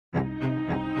The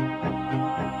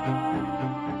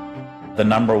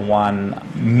number one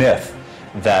myth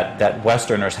that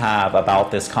Westerners have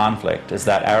about this conflict is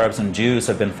that Arabs and Jews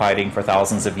have been fighting for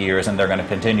thousands of years and they're going to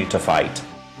continue to fight.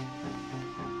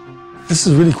 This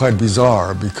is really quite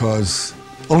bizarre because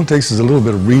all it takes is a little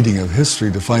bit of reading of history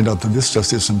to find out that this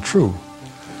just isn't true.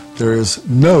 There is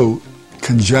no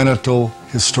congenital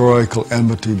historical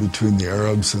enmity between the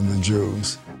Arabs and the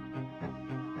Jews.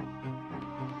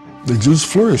 The Jews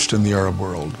flourished in the Arab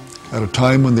world at a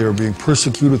time when they were being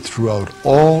persecuted throughout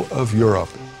all of Europe.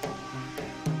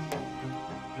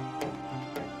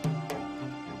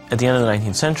 At the end of the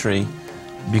 19th century,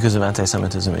 because of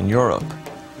anti-Semitism in Europe,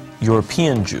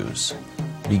 European Jews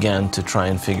began to try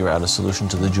and figure out a solution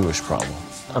to the Jewish problem.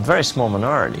 A very small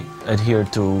minority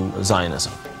adhered to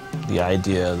Zionism, the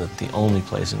idea that the only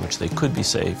place in which they could be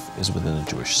safe is within a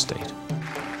Jewish state.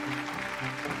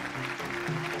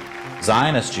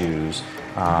 Zionist Jews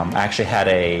actually had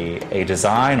a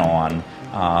design on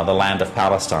the land of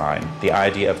Palestine, the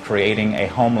idea of creating a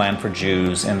homeland for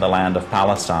Jews in the land of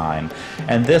Palestine.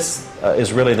 And this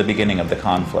is really the beginning of the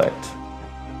conflict.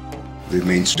 The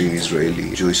mainstream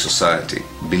Israeli Jewish society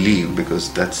believed, because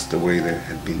that's the way they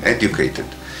had been educated,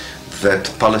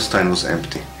 that Palestine was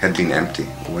empty, had been empty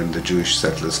when the Jewish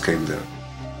settlers came there.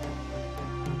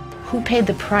 Who paid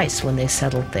the price when they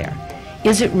settled there?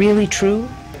 Is it really true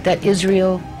that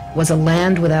Israel was a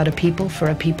land without a people for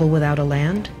a people without a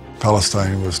land?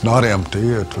 Palestine was not empty.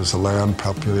 It was a land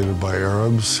populated by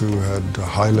Arabs who had a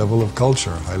high level of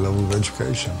culture, high level of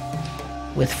education.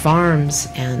 With farms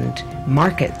and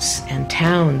markets and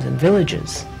towns and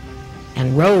villages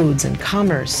and roads and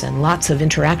commerce and lots of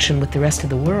interaction with the rest of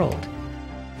the world.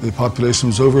 The population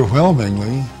was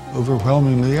overwhelmingly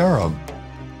Arab.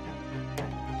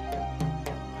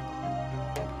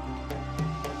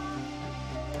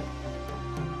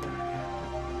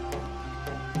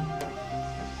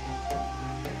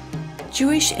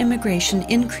 Jewish immigration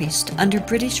increased under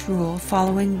British rule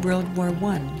following World War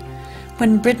I,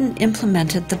 when Britain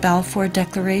implemented the Balfour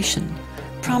Declaration,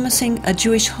 promising a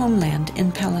Jewish homeland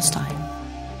in Palestine.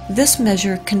 This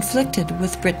measure conflicted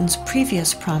with Britain's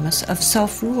previous promise of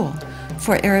self-rule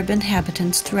for Arab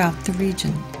inhabitants throughout the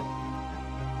region.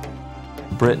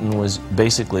 Britain was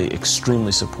basically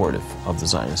extremely supportive of the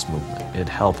Zionist movement. It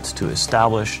helped to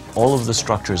establish all of the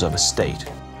structures of a state.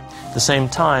 At the same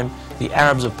time, the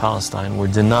Arabs of Palestine were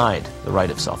denied the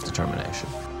right of self-determination.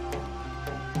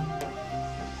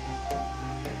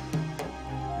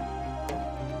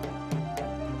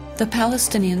 The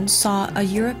Palestinians saw a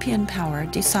European power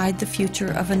decide the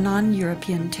future of a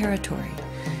non-European territory,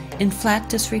 in flat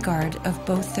disregard of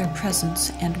both their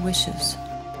presence and wishes.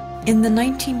 In the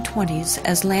 1920s,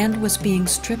 as land was being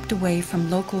stripped away from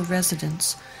local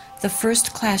residents, the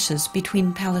first clashes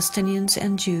between Palestinians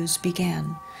and Jews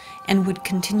began, and would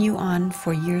continue on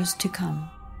for years to come.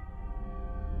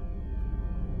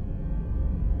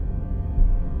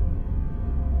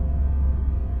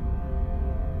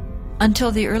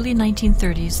 Until the early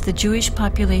 1930s, the Jewish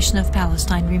population of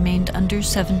Palestine remained under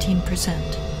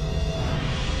 17%.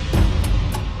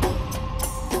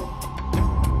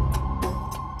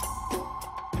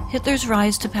 Hitler's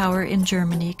rise to power in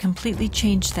Germany completely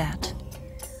changed that.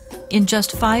 In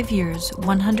just 5 years,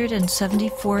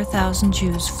 174,000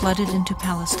 Jews flooded into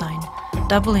Palestine,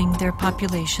 doubling their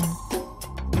population.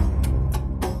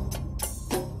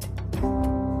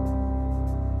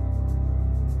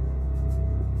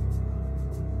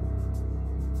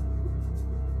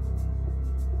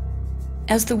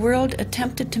 As the world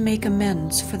attempted to make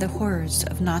amends for the horrors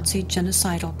of Nazi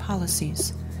genocidal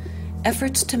policies,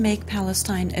 efforts to make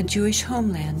Palestine a Jewish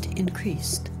homeland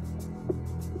increased.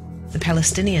 The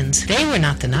Palestinians, they were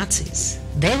not the Nazis.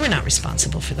 They were not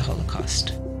responsible for the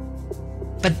Holocaust.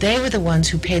 But they were the ones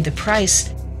who paid the price.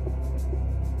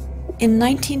 In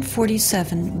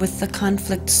 1947, with the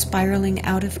conflict spiraling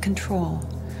out of control,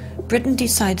 Britain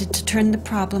decided to turn the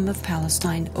problem of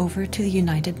Palestine over to the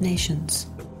United Nations.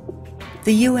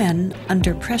 The UN,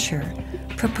 under pressure,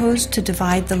 proposed to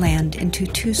divide the land into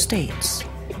 2 states,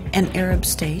 an Arab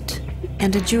state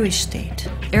and a Jewish state.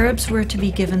 Arabs were to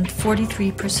be given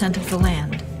 43% of the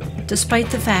land, despite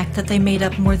the fact that they made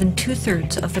up more than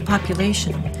 2/3 of the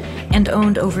population and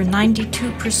owned over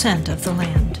 92% of the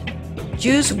land.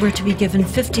 Jews were to be given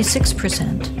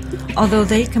 56%, although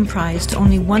they comprised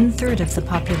only 1/3 of the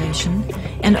population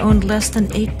and owned less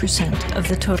than 8% of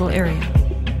the total area.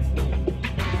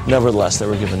 Nevertheless, they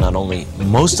were given not only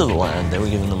most of the land, they were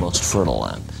given the most fertile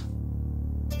land.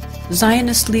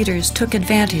 Zionist leaders took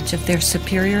advantage of their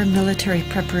superior military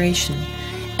preparation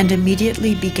and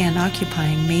immediately began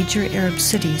occupying major Arab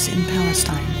cities in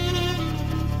Palestine.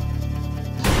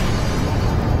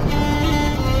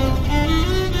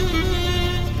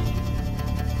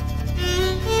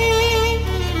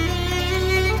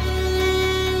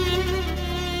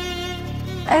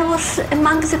 was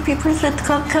among the people that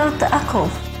conquered Akko.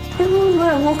 When we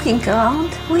were walking around,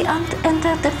 we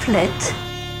entered a flat.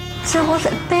 There was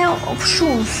a pair of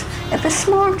shoes of a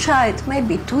small child,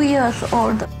 maybe 2 years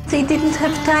old. They didn't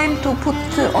have time to put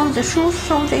on the shoes,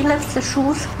 so they left the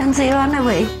shoes and they ran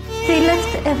away. They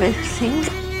left everything.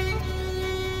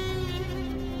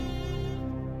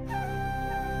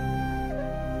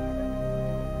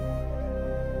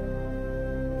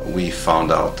 We found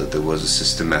out that there was a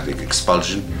systematic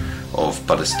expulsion of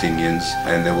Palestinians,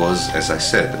 and there was, as I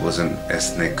said, there was an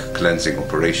ethnic cleansing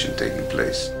operation taking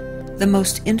place. The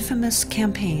most infamous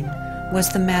campaign was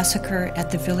the massacre at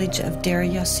the village of Deir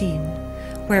Yassin,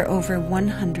 where over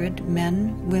 100 men,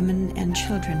 women, and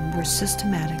children were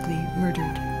systematically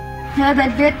murdered. هذا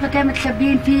البيت كنا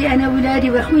متخبيين فيه أنا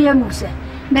وولادي وأخويا موسى.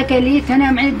 ما كان لي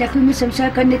أنا معيد أخوي موسى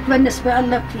مشان نتونس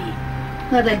بالله فيه.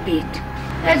 هذا البيت.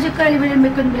 أجي قال لي لما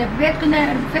كنا بالبيت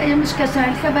كنا مش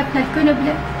كسان خبطنا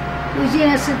الكنبلة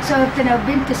وجينا ست صوبتنا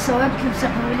وبنت الصواب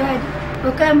تمسحوا ولادي.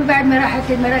 وكان بعد ما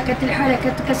راحت المراكة الحالة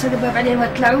كانت كسروا الباب عليهم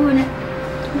وطلعونا.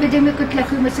 بدهم يقتلوا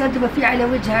أخوي مسدبة فيه على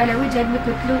وجهه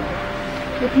يقتلوه.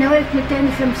 وتناولت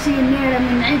 250 ليرة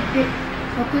من عدة.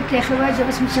 وقلت يا خواجة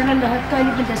بس مشان الله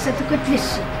هالطالب بدها ستكت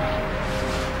للشي.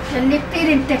 قال لي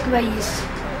كتير انت كويس.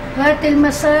 هات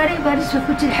المصاري بارس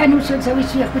اخوتي الحنو شو تسوي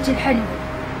فيها اخوتي الحنو.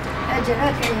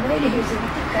 اجراك يا ويلي هي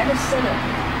زمتك على السلام.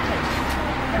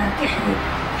 راك حلو.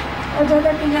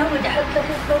 هذا اللي يعود حط لك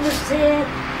القميص هيك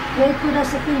ويكون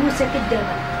راسك فيه موسى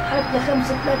قدامك. حط لك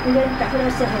 5 3 مليون تحت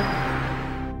راسك هيك.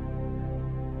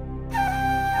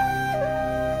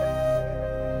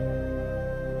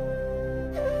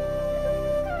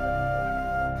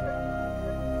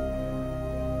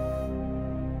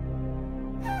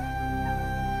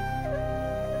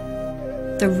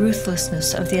 The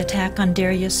ruthlessness of the attack on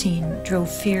Deir Yassin drove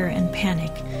fear and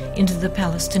panic into the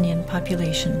Palestinian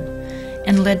population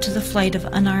and led to the flight of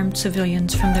unarmed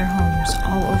civilians from their homes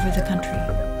all over the country.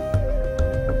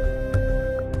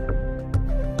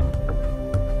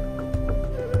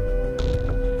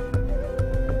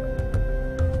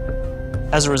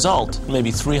 As a result, maybe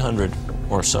 300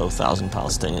 or so thousand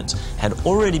Palestinians had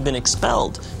already been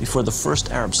expelled before the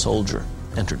first Arab soldier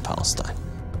entered Palestine.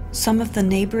 Some of the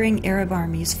neighboring Arab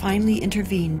armies finally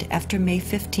intervened after May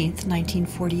 15,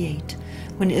 1948,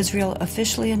 when Israel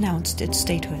officially announced its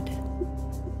statehood.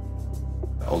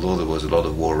 Although there was a lot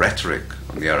of war rhetoric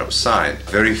on the Arab side,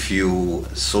 very few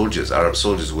soldiers, Arab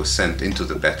soldiers, were sent into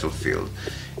the battlefield.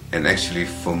 And actually,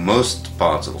 for most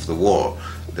parts of the war,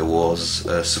 there was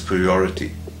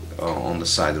superiority on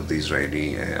the side of the Israeli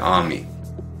army.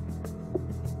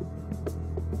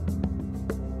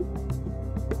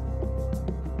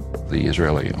 The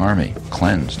Israeli army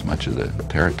cleansed much of the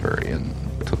territory and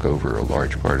took over a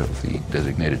large part of the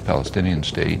designated Palestinian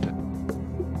state.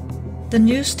 The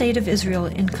new state of Israel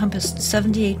encompassed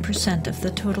 78% of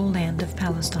the total land of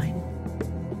Palestine.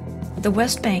 The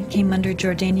West Bank came under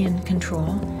Jordanian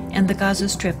control and the Gaza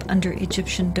Strip under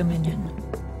Egyptian dominion.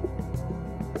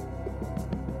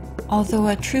 Although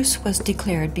a truce was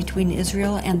declared between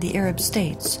Israel and the Arab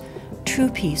states, true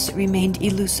peace remained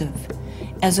elusive,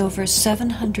 as over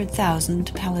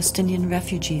 700,000 Palestinian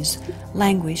refugees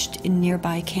languished in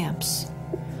nearby camps,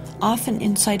 often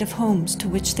in sight of homes to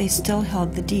which they still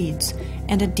held the deeds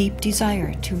and a deep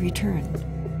desire to return.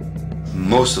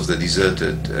 Most of the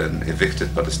deserted and evicted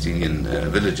Palestinian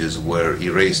villages were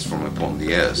erased from upon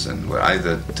the earth and were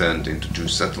either turned into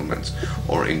Jewish settlements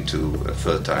or into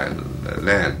fertile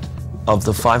land. Of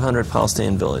the 500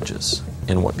 Palestinian villages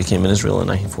in what became Israel in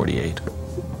 1948,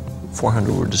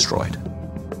 400 were destroyed.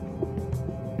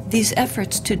 These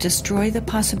efforts to destroy the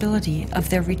possibility of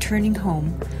their returning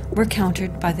home were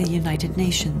countered by the United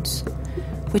Nations,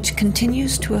 which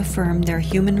continues to affirm their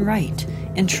human right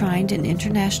enshrined in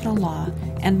international law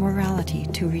and morality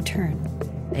to return.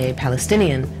 A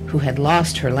Palestinian who had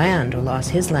lost her land or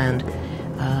lost his land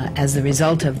as the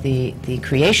result of the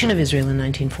creation of Israel in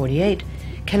 1948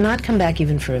 cannot come back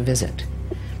even for a visit.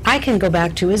 I can go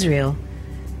back to Israel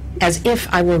as if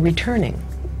I were returning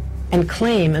and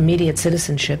claim immediate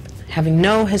citizenship, having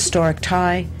no historic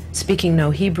tie, speaking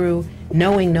no Hebrew,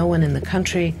 knowing no one in the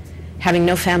country, having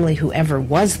no family who ever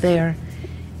was there.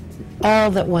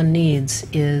 All that one needs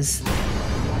is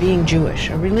being Jewish,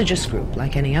 a religious group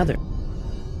like any other.